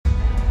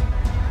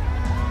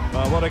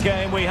Well, what a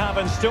game we have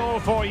in store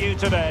for you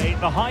today.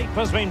 The hype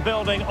has been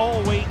building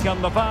all week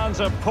and the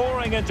fans are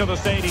pouring into the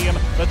stadium.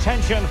 The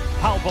tension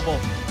palpable.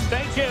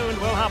 Stay tuned,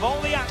 we'll have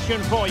all the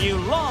action for you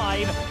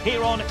live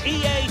here on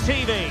EA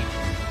TV.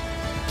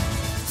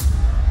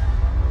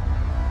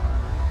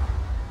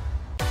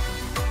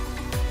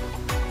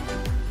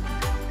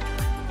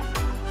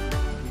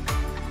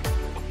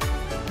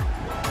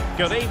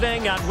 Good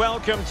evening and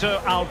welcome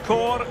to Al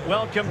Khor.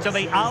 Welcome to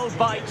the Al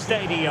Bayt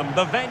Stadium,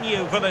 the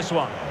venue for this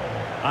one.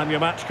 I'm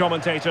your match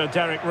commentator,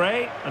 Derek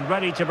Ray, and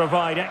ready to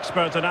provide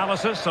expert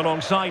analysis.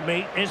 Alongside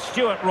me is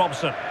Stuart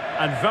Robson,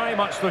 and very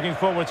much looking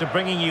forward to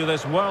bringing you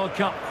this World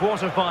Cup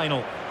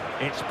quarter-final.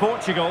 It's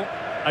Portugal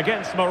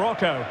against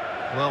Morocco.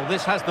 Well,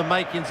 this has the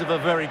makings of a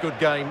very good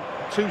game.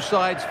 Two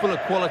sides full of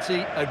quality,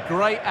 a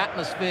great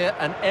atmosphere,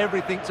 and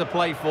everything to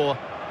play for.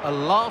 A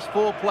last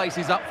four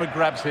places up for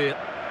grabs here.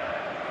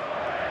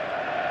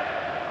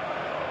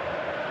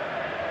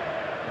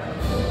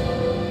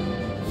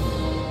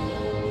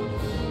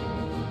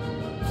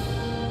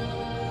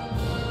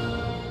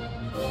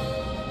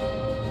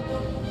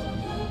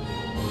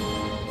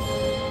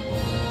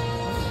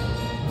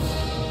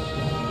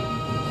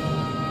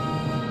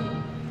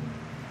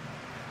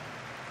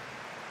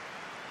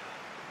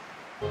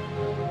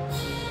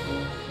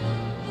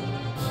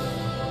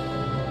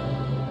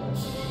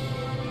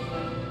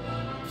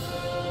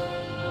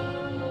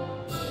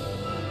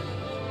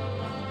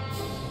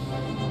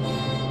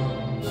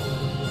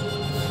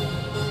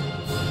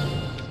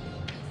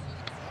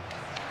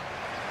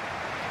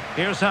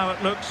 Here's how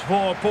it looks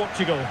for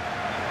Portugal.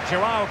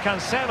 João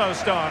Cancelo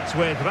starts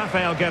with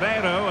Rafael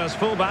Guerreiro as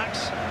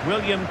fullbacks.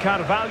 William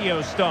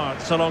Carvalho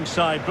starts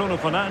alongside Bruno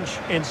Fernandes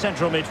in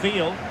central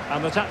midfield.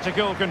 And the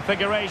tactical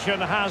configuration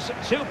has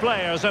two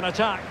players in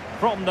attack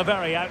from the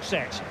very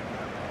outset.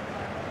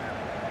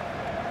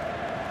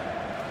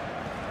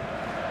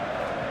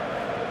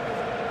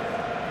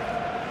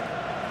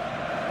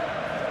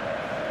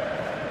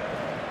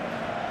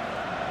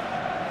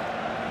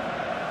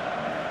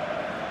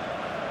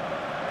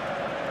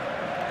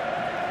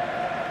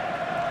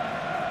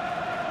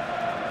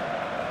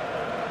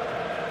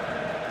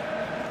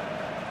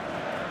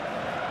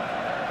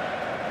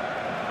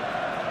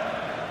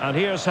 And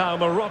here's how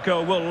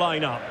Morocco will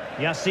line up.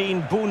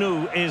 Yassine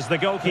Bounou is the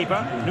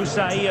goalkeeper.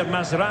 Noussair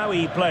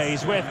Mazraoui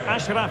plays with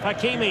Achraf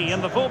Hakimi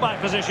in the fullback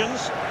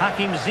positions.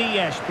 Hakim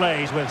Ziyech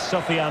plays with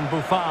Sofiane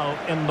Boufal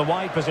in the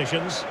wide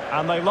positions.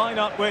 And they line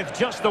up with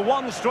just the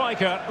one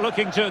striker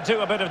looking to do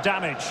a bit of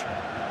damage.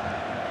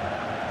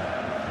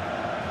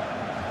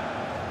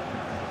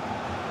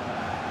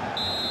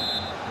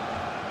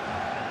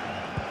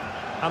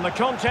 And the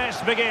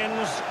contest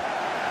begins.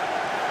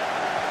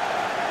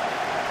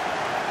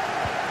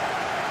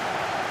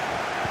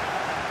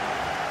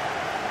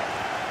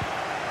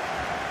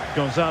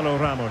 Gonzalo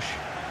Ramos.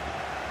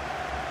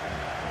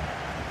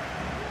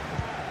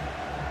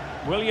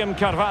 William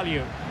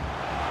Carvalho.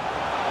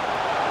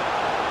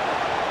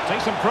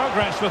 Takes some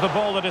progress with the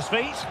ball at his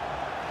feet.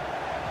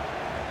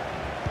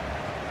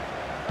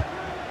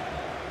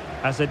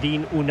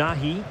 Azzedine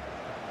Ounahi.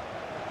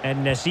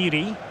 And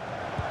Nasiri.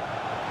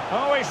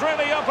 Oh, he's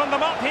really opened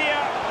them up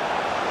here.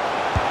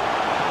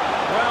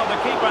 Well,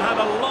 the keeper had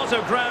a lot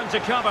of ground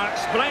to cover.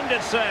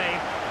 Splendid save.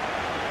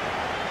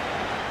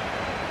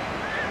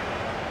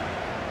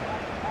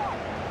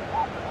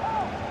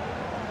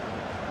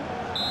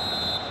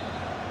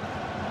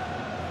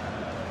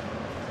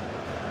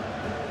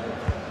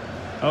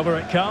 Over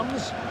it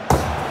comes.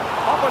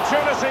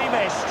 Opportunity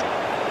missed.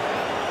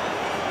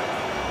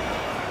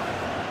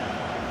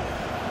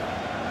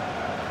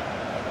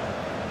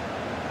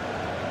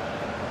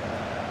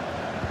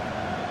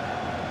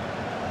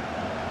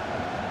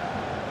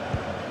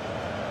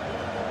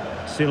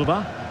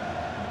 Silva.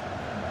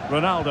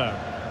 Ronaldo.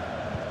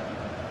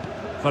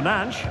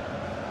 Fernandes.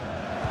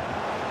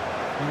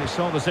 And he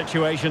saw the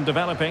situation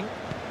developing.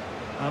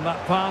 And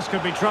that pass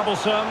could be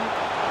troublesome.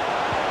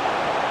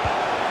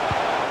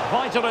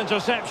 Vital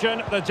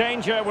interception, the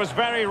danger was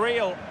very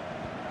real.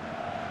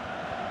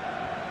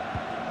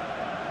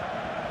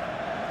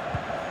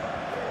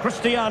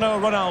 Cristiano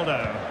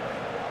Ronaldo.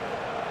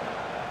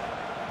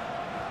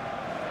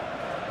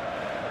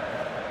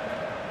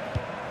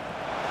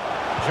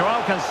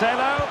 João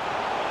Cancelo.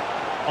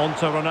 On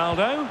to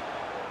Ronaldo.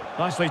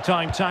 Nicely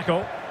timed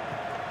tackle.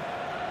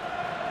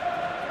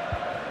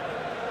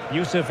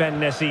 Youssef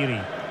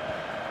En-Nesyri.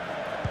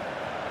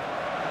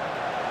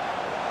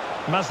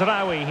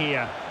 Mazraoui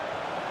here.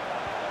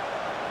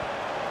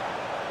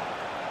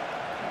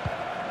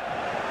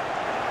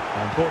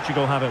 And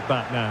Portugal have it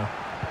back now.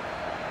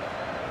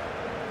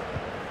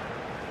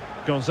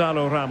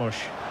 Gonzalo Ramos.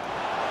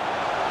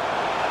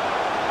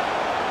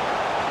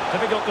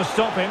 Difficult to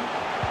stop him.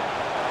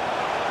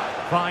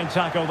 Fine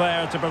tackle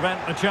there to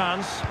prevent the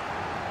chance.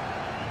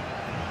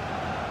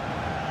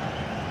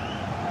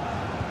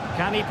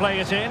 Can he play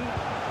it in?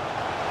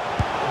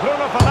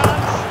 Bruno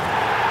Fernandes.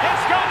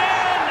 It's gone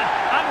in!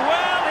 And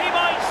well, he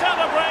might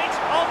celebrate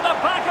on the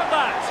back of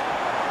that.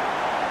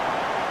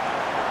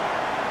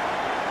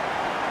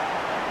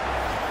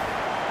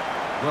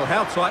 Well,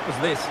 how tight was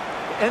this?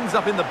 It ends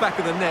up in the back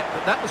of the net,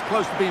 but that was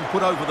close to being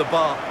put over the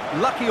bar.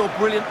 Lucky or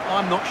brilliant,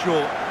 I'm not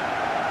sure.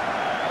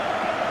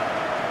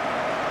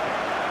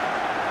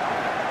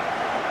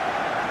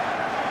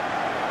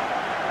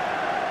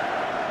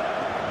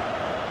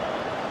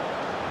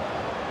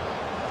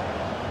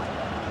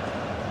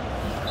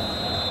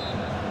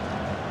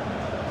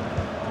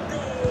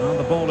 Well,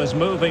 the ball is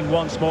moving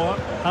once more.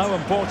 How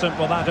important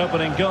will that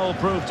opening goal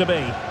prove to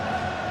be?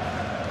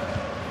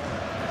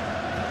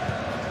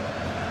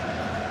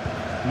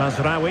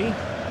 Mazraoui.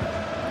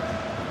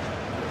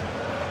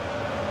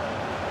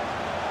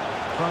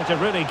 Trying to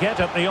really get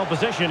at the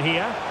opposition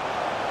here.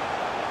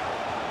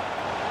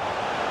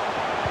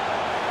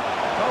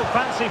 Oh,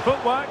 fancy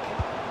footwork,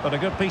 but a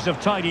good piece of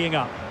tidying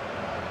up.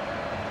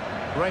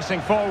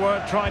 Racing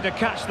forward, trying to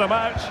catch them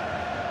out.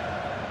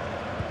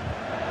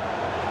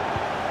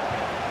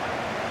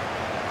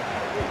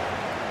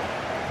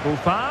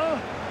 Buffal,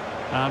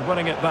 and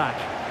winning it back.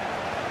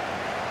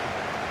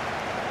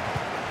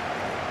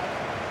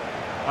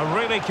 A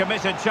really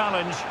committed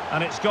challenge,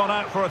 and it's gone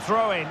out for a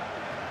throw-in.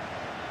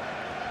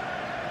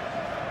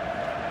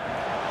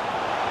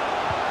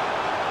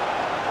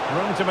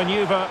 Room to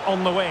manoeuvre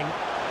on the wing.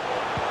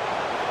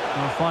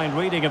 A fine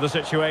reading of the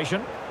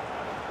situation.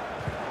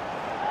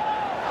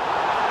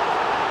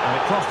 And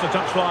it crossed the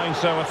touchline,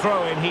 so a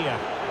throw-in here.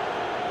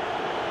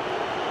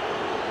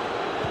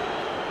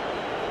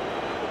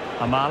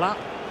 Amala.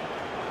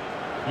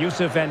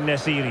 Youssef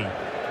En-Nesyri.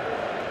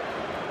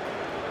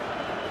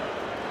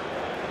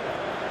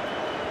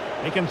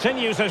 He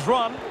continues his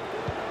run.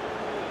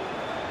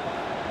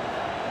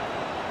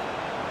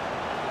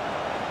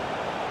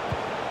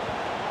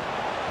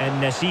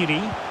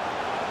 En-Nesyri.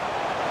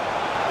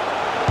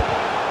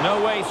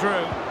 No way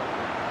through.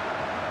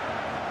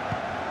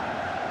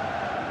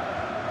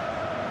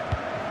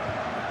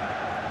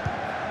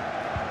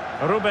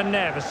 Ruben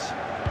Neves.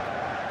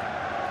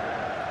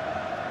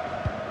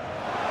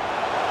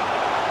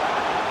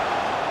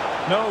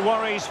 No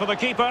worries for the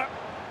keeper.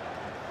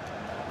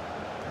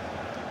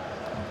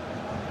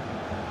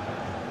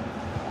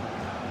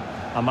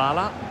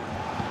 Amala.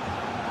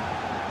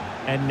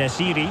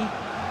 En-Nesyri.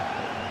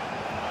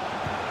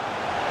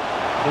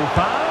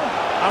 Buffal.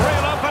 A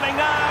real opening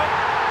now.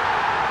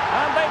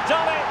 And they've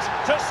done it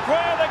to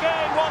square the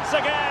game once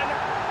again.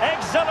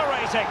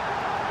 Exhilarating.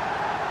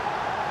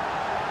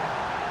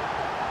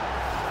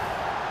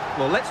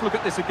 Well, let's look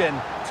at this again.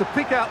 To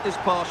pick out this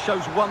pass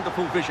shows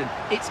wonderful vision.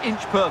 It's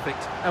inch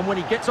perfect, and when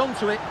he gets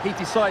onto it, he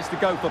decides to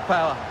go for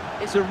power.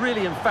 It's a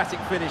really emphatic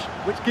finish,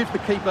 which gives the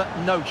keeper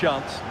no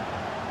chance.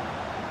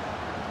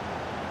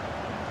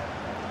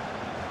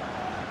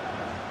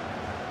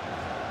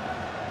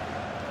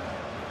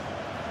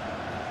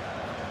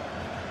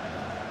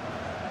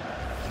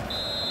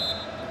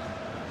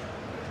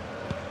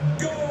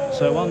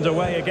 So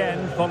underway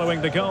again,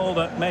 following the goal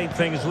that made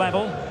things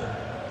level.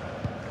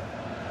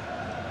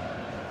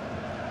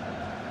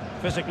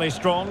 Physically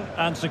strong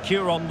and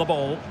secure on the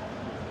ball.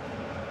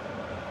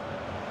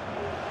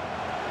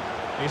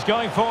 He's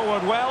going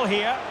forward well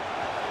here.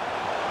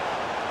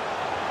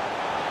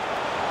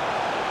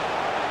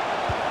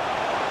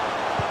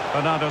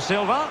 Bernardo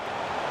Silva.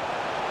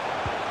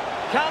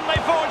 Can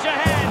they forge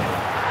ahead?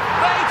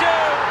 They do!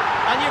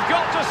 And you've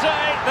got to say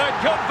they're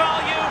good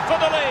value for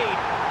the lead.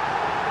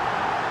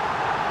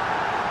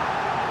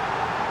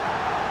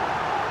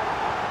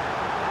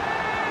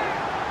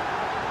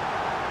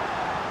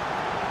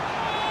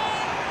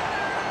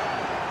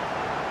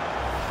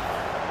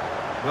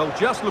 Well,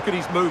 just look at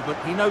his movement.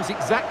 He knows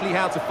exactly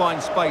how to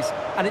find space,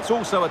 and it's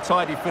also a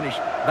tidy finish.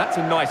 That's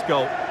a nice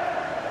goal.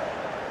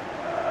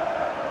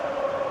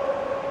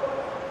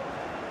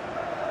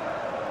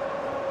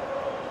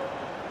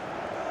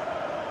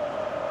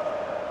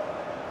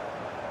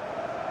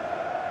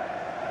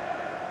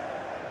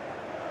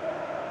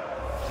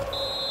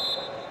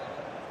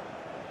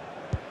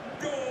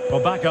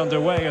 Well, back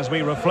underway as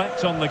we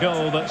reflect on the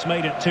goal that's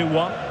made it 2-1.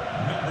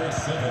 Number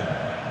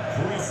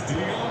 7,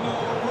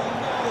 Cristiano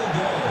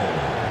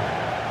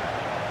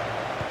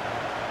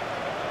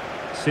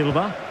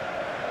Silva.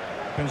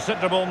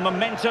 Considerable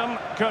momentum,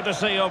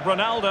 courtesy of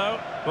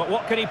Ronaldo. But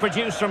what can he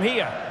produce from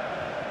here?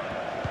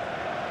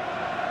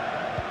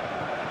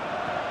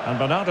 And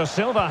Bernardo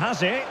Silva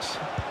has it.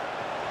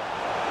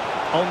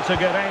 On to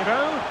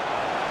Guerreiro.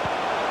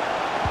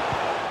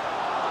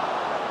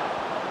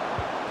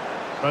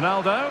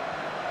 Ronaldo.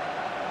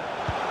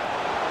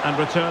 And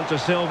return to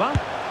Silva.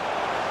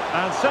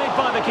 And saved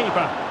by the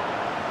keeper.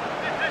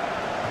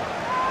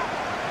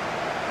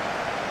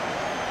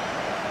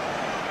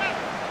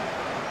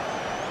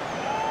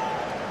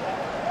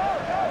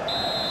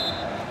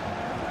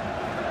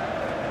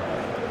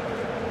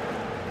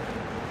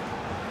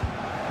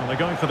 And they're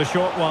going for the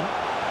short one.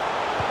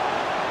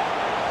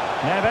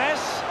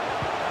 Neves.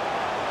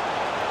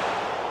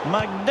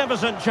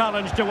 Magnificent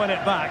challenge to win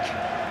it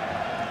back.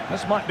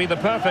 This might be the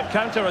perfect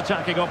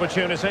counter-attacking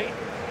opportunity.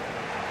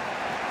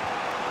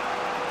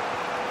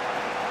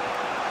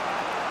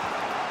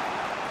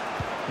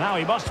 Now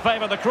he must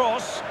favour the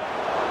cross.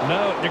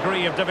 No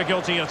degree of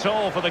difficulty at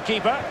all for the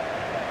keeper.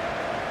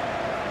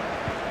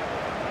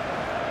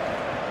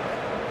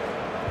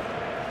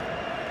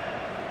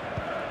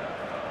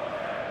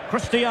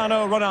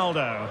 Cristiano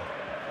Ronaldo.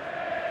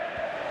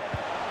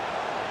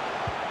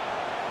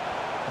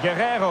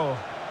 Guerrero.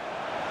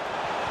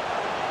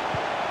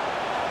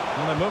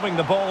 Well, they're moving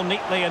the ball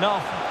neatly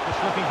enough.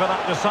 Just looking for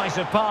that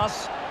decisive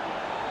pass.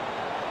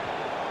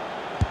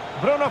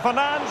 Bruno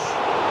Fernandes.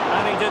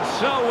 And he did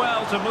so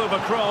well to move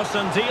across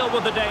and deal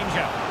with the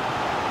danger.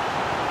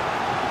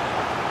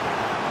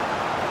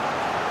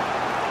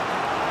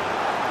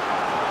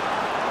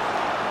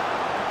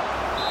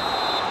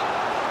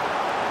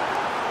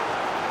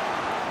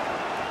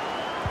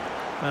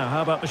 Now,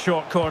 how about the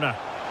short corner?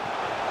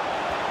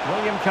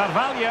 William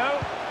Carvalho.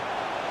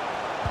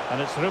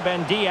 And it's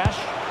Ruben Dias.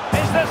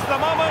 Is this the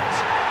moment?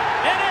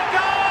 In it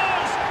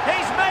goes!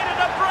 He's made it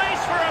a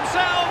brace for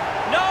himself.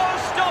 No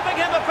stopping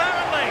him,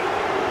 apparently.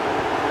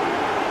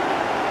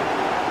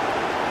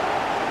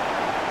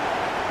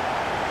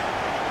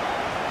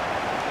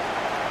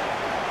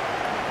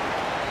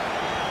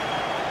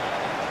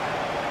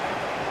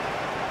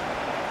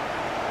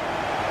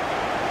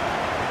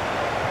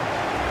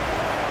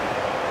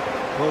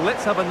 Well,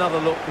 let's have another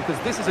look, because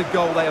this is a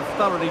goal they have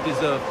thoroughly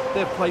deserved.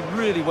 They've played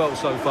really well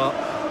so far.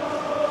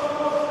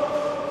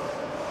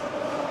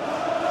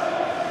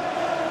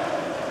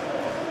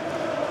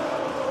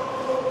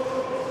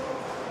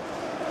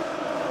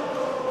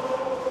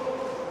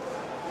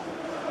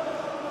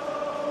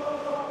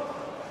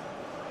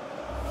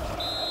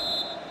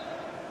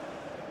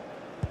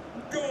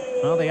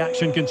 Well, the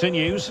action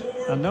continues,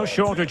 and no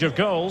shortage of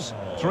goals.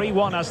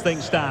 3-1 as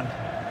things stand.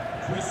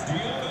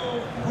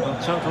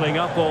 Well, totalling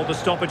up all the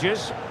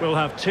stoppages, we'll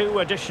have 2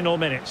 additional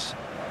minutes.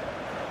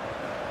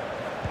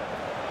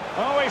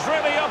 Oh, he's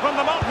really opened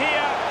them up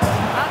here.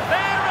 And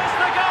there is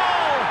the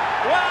goal!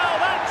 Well,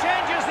 that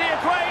changes the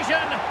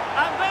equation,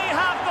 and they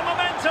have the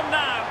momentum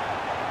now.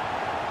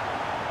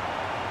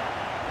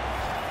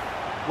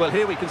 Well,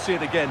 here we can see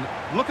it again.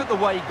 Look at the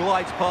way he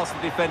glides past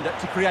the defender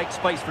to create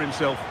space for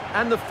himself.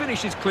 And the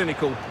finish is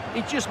clinical.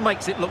 He just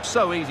makes it look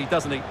so easy,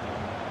 doesn't he?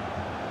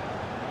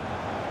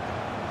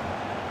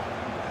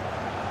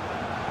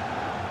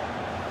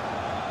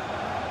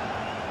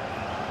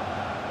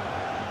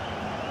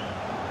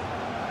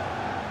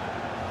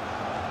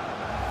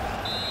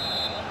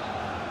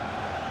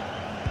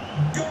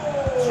 Goal!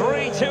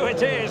 3-2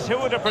 it is. Who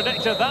would have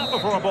predicted that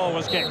before a ball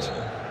was kicked?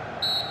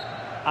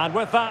 And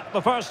with that,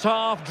 the first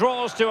half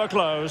draws to a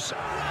close.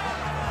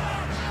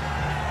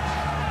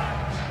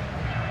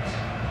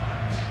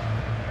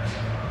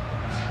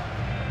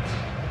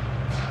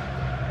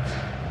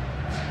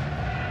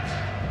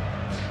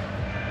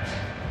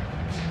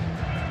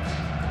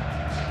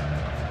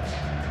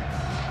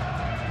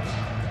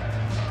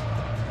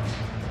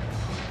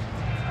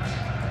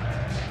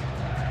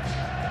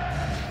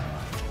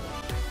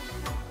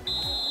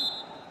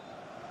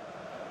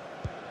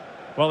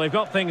 Well, they've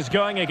got things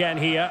going again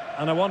here,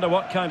 and I wonder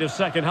what kind of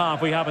second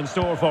half we have in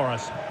store for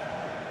us.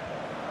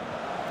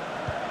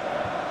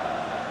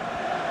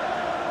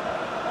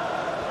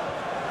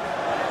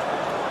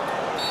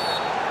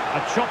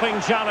 A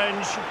chopping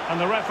challenge, and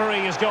the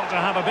referee has got to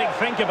have a big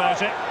think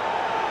about it.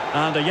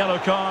 And a yellow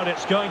card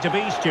it's going to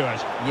be,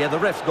 Stuart. Yeah, the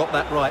ref's got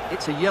that right.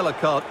 It's a yellow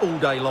card all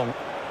day long.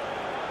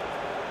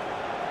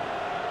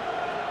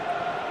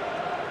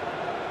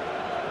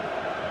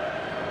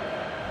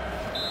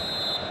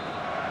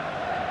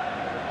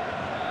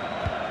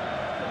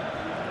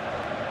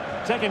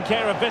 Taking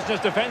care of business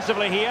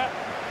defensively here.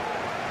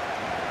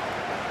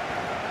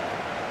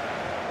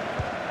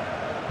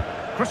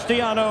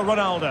 Cristiano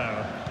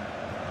Ronaldo.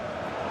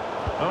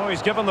 Oh,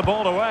 he's given the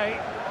ball away.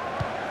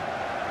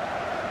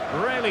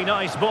 Really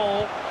nice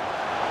ball.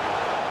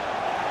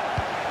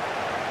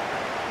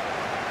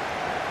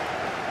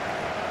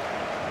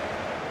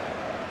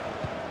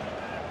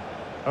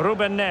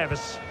 Ruben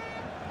Neves.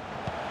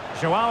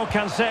 João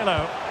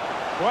Cancelo.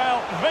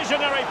 Well,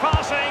 visionary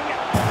passing.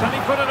 Can he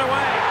put it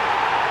away?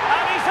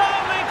 And he's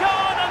only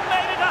gone and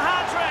made it a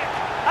hat-trick.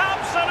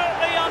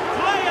 Absolutely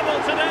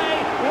unplayable today.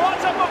 What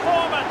a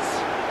performance.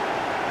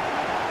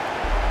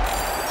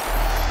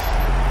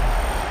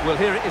 Well,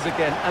 here it is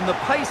again, and the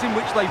pace in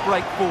which they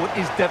break forward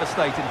is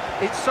devastating.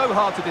 It's so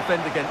hard to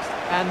defend against,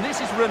 and this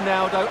is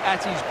Ronaldo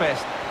at his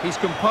best. He's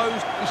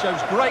composed, he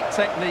shows great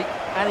technique,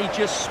 and he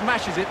just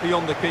smashes it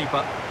beyond the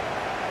keeper.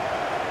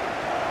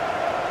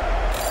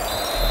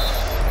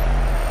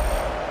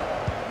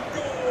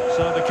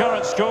 So the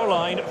current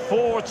scoreline,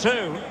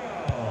 4-2.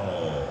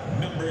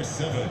 Number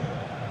 7,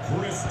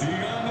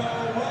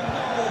 Cristiano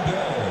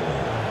Ronaldo.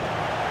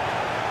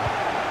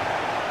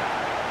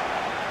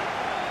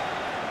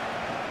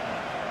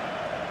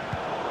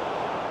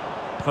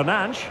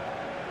 Fernandes.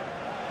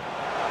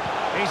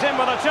 He's in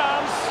with a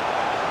chance.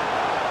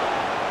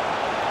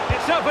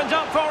 It's opened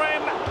up for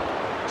him.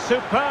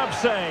 Superb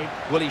save.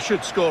 Well, he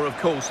should score, of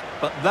course,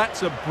 but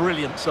that's a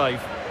brilliant save.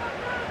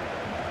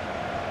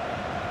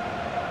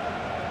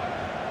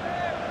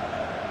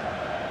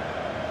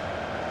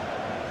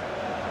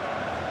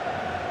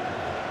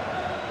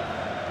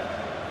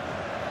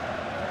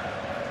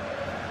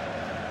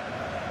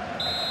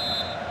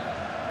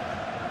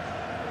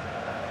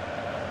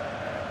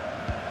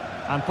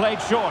 And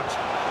played short.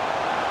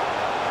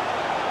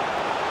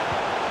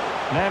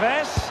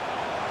 Neves.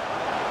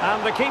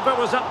 And the keeper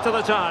was up to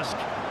the task.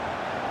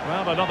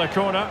 Well, another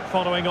corner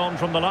following on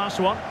from the last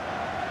one.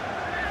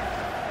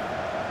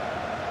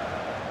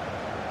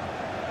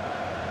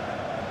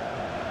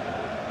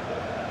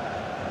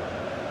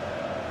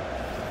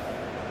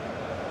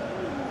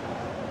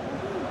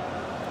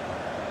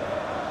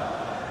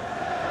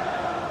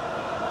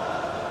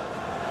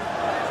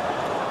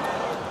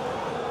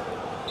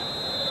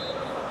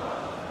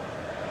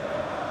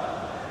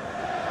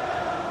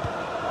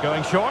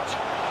 Going short.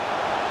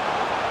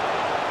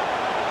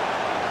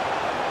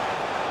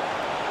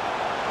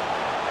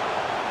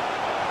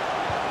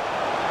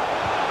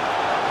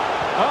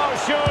 Oh,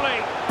 surely.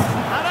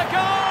 And a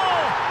goal!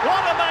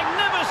 What a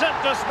magnificent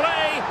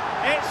display.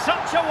 It's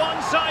such a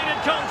one-sided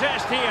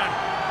contest here.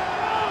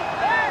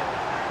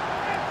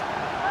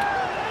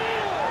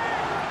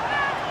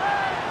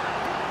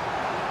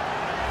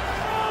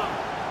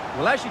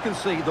 Well, as you can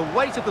see, the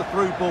weight of the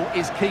through ball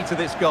is key to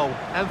this goal,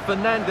 and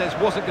Fernandes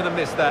wasn't going to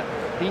miss that.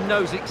 He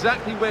knows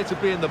exactly where to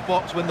be in the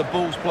box when the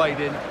ball's played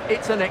in.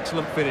 It's an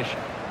excellent finish.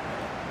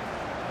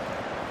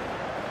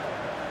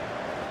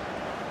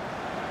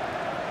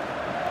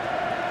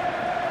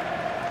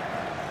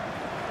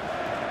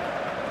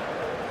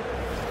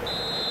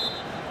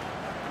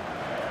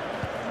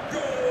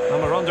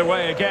 And we're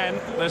underway again.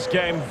 This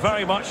game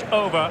very much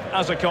over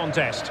as a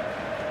contest.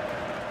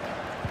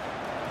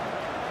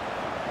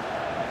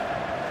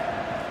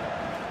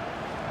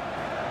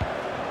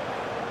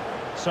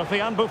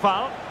 Sofiane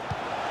Boufal.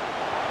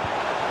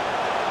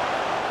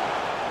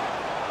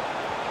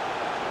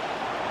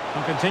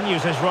 And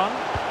continues his run.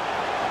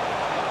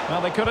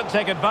 Well, they couldn't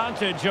take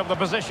advantage of the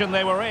position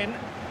they were in.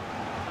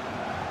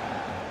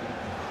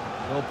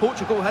 Well,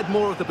 Portugal had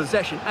more of the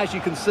possession, as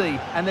you can see,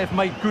 and they've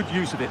made good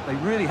use of it. They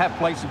really have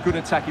played some good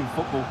attacking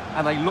football,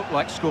 and they look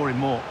like scoring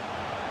more.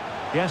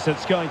 Yes,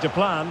 it's going to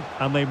plan,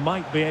 and they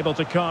might be able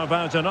to carve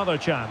out another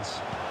chance.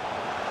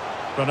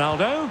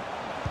 Ronaldo.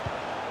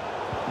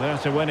 There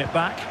to win it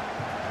back.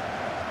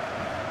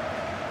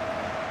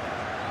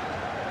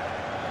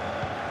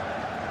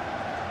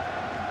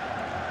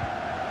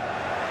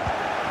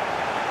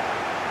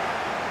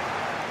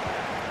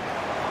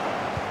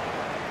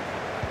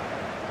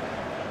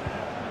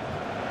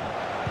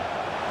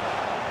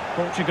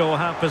 Portugal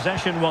have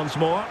possession once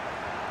more.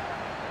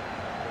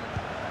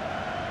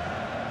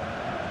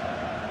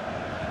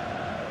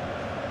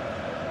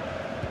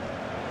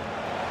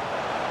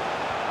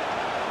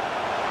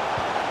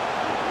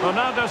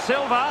 Ronaldo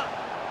Silva.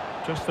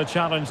 Just the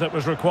challenge that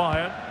was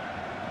required.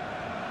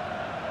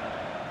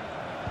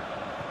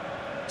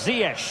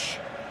 Ziyech.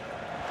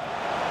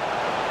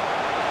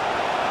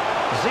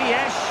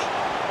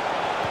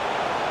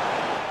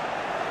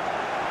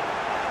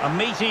 A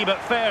meaty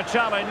but fair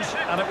challenge,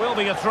 and it will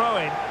be a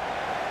throw-in.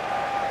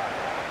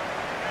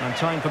 And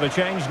time for the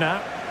change now.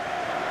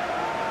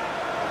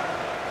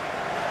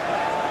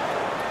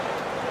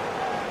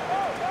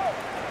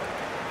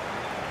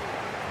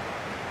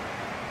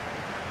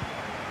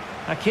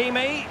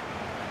 Hakimi.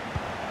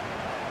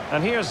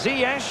 And here's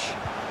Ziyech.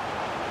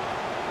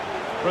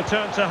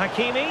 Return to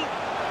Hakimi.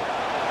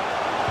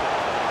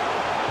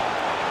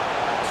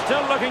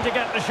 Still looking to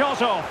get the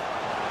shot off.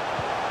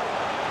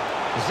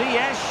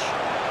 Ziyech.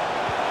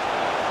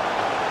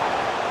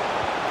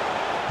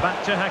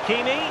 Back to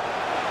Hakimi.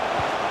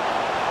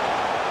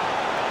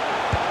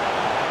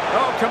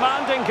 Oh,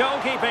 commanding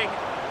goalkeeping.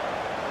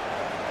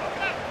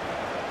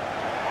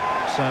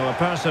 So a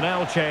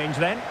personnel change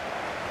then.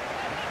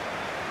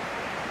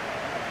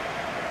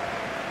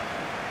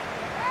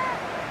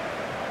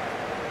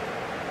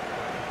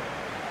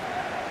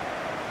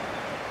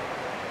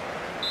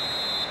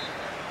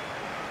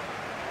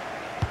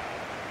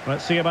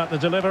 Let's see about the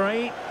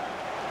delivery.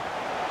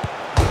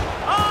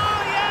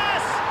 Oh,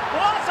 yes!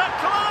 What a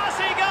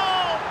classy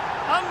goal!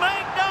 And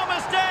make no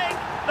mistake,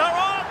 there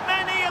aren't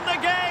many in the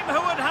game who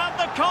would have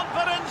the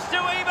confidence to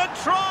even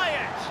try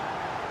it.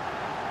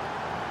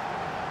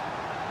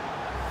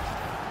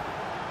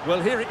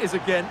 Well, here it is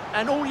again,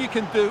 and all you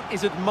can do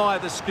is admire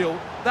the skill.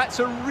 That's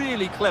a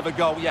really clever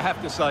goal, you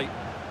have to say.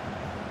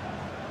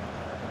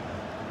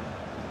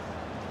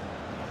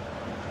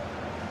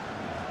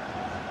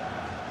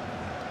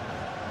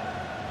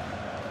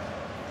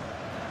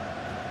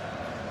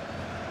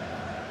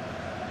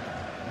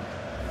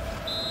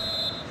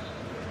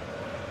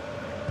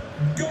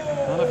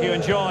 Well, if you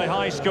enjoy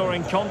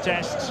high-scoring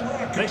contests,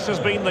 this has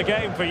been the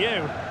game for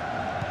you.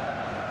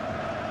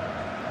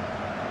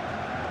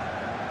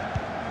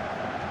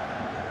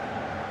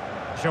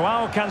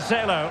 João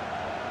Cancelo.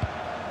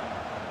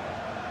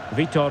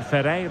 Vitor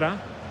Ferreira.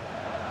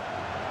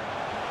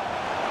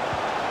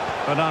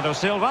 Bernardo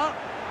Silva.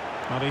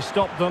 Well, he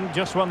stopped them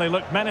just when they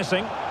looked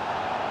menacing.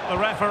 The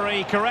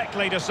referee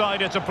correctly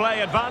decided to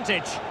play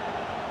advantage.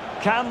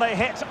 Can they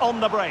hit on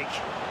the break?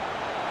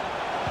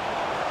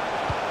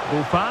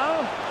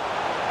 Boufal.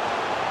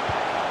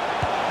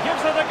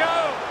 Gives it a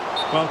go.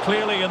 Well,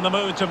 clearly in the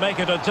mood to make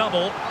it a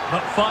double,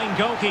 but fine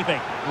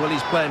goalkeeping. Well,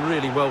 he's playing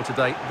really well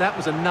today. That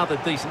was another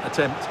decent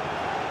attempt.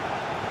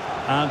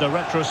 And a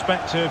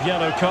retrospective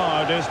yellow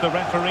card is the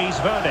referee's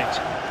verdict.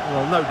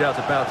 Well, no doubt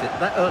about it.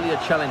 That earlier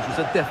challenge was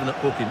a definite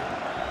booking.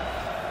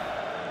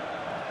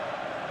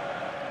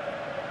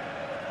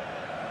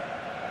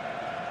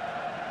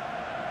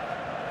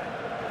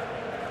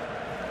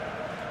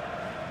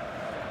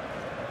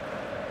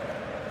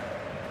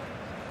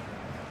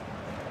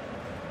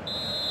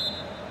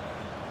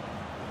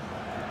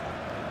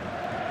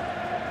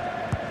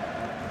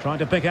 Trying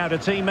to pick out a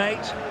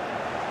teammate.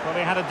 Well,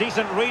 he had a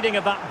decent reading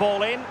of that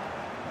ball in.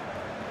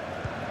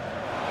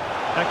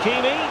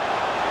 Hakimi.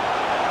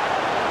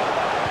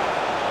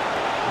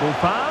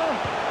 Bufal.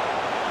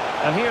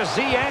 And here's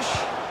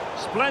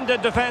Ziyech.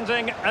 Splendid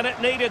defending, and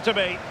it needed to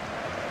be.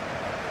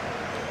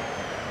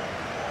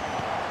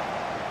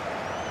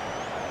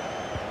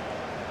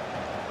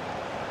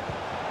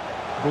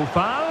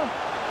 Bufal.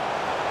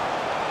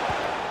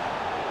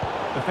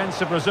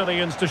 Defensive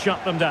Brazilians to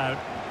shut them down.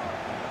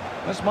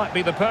 This might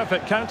be the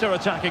perfect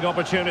counter-attacking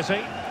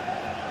opportunity.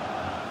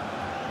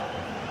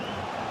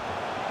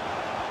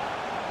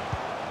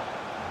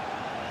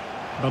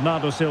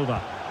 Bernardo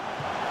Silva.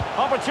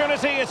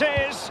 Opportunity it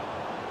is.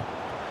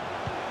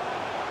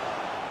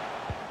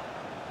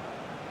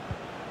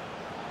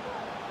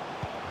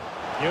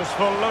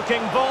 Useful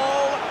looking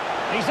ball.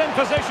 He's in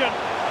position.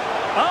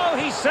 Oh,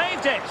 he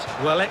saved it.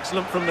 Well,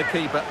 excellent from the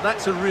keeper.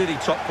 That's a really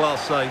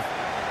top-class save.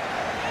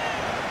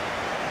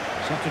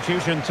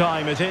 Substitution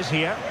time it is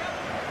here.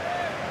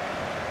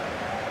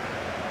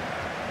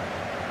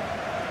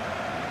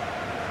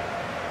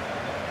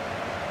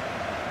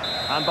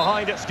 And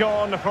behind it's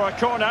gone for a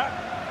corner.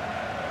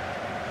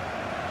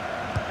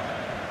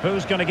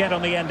 Who's going to get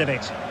on the end of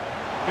it?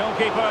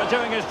 Goalkeeper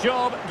doing his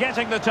job,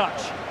 getting the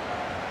touch.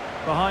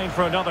 Behind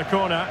for another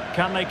corner.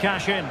 Can they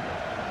cash in?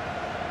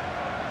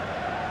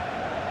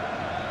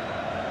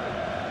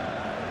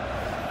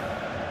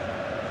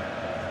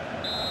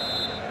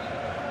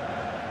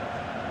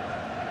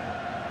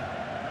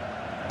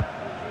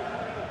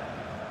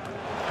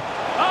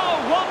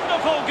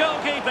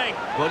 Goalkeeping.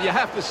 Well, you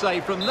have to say,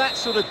 from that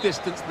sort of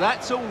distance,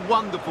 that's a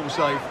wonderful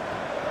save.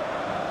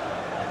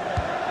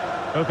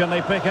 Who can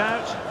they pick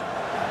out?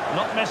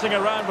 Not messing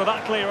around with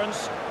that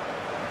clearance.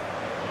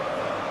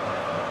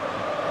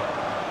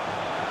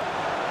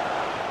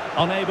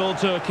 Unable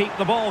to keep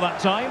the ball that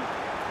time.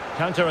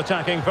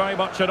 Counter-attacking, very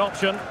much an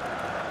option.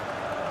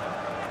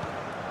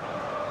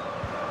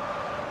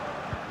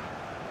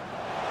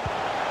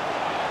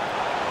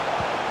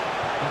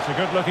 It's a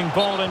good-looking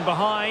ball in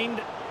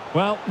behind.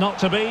 Well, not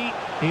to be.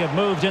 He had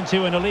moved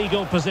into an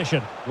illegal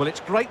position. Well, it's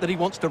great that he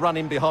wants to run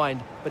in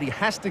behind, but he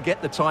has to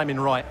get the timing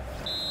right.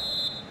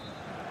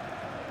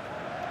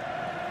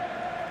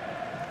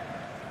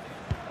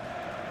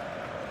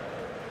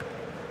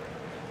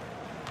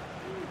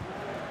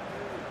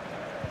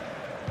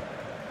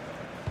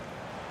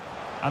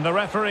 And the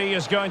referee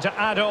is going to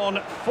add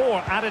on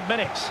 4 added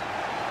minutes.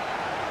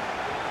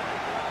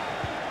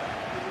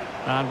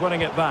 And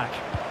winning it back.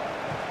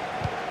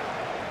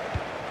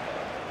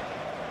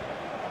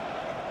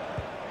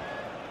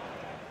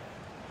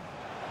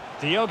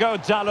 Diogo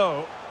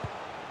Dalot.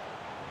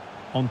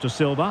 On to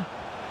Silva.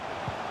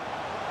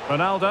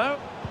 Ronaldo.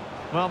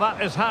 Well,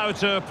 that is how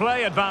to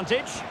play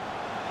advantage.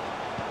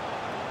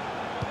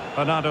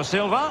 Bernardo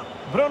Silva.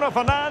 Bruno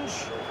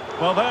Fernandes.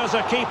 Well, there's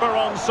a keeper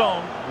on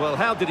song. Well,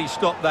 how did he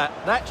stop that?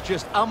 That's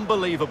just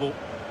unbelievable.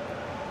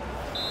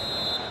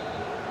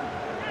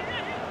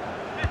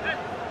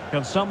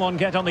 Can someone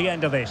get on the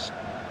end of this?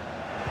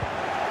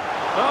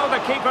 Oh,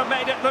 the keeper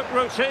made it look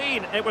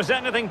routine. It was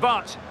anything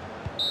but.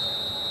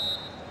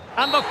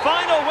 And the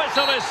final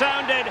whistle is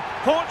sounded.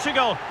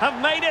 Portugal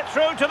have made it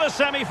through to the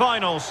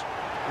semi-finals.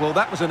 Well,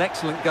 that was an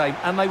excellent game,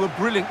 and they were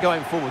brilliant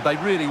going forward. They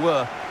really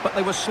were. But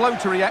they were slow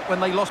to react when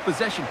they lost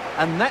possession,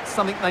 and that's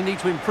something they need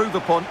to improve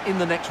upon in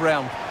the next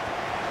round.